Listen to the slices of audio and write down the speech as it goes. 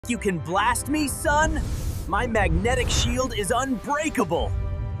You can blast me, son? My magnetic shield is unbreakable.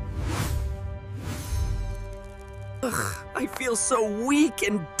 Ugh, I feel so weak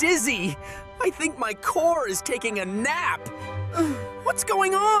and dizzy. I think my core is taking a nap. What's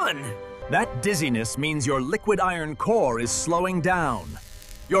going on? That dizziness means your liquid iron core is slowing down.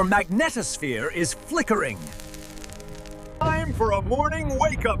 Your magnetosphere is flickering. Time for a morning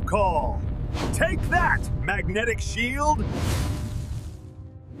wake-up call. Take that, magnetic shield.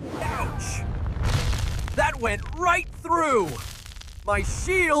 Ouch! That went right through. My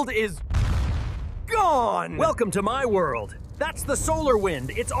shield is gone. Welcome to my world. That's the solar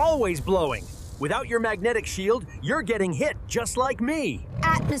wind. It's always blowing. Without your magnetic shield, you're getting hit just like me.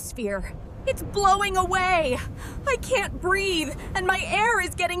 Atmosphere. It's blowing away. I can't breathe, and my air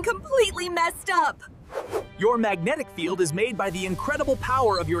is getting completely messed up. Your magnetic field is made by the incredible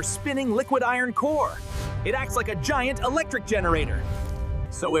power of your spinning liquid iron core. It acts like a giant electric generator.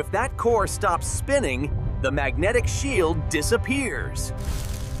 So if that core stops spinning, the magnetic shield disappears.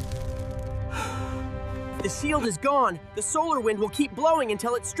 The shield is gone. The solar wind will keep blowing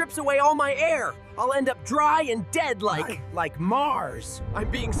until it strips away all my air. I'll end up dry and dead like Mars. I'm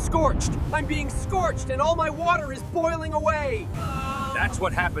being scorched, and all my water is boiling away. That's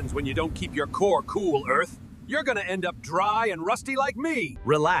what happens when you don't keep your core cool, Earth. You're gonna end up dry and rusty like me.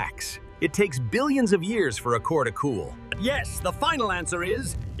 Relax. It takes billions of years for a core to cool. Yes, the final answer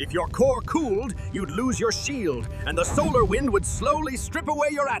is, if your core cooled, you'd lose your shield, and the solar wind would slowly strip away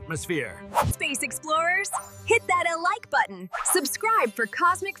your atmosphere. Space explorers, hit that like button, subscribe for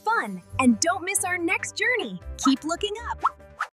cosmic fun, and don't miss our next journey. Keep looking up.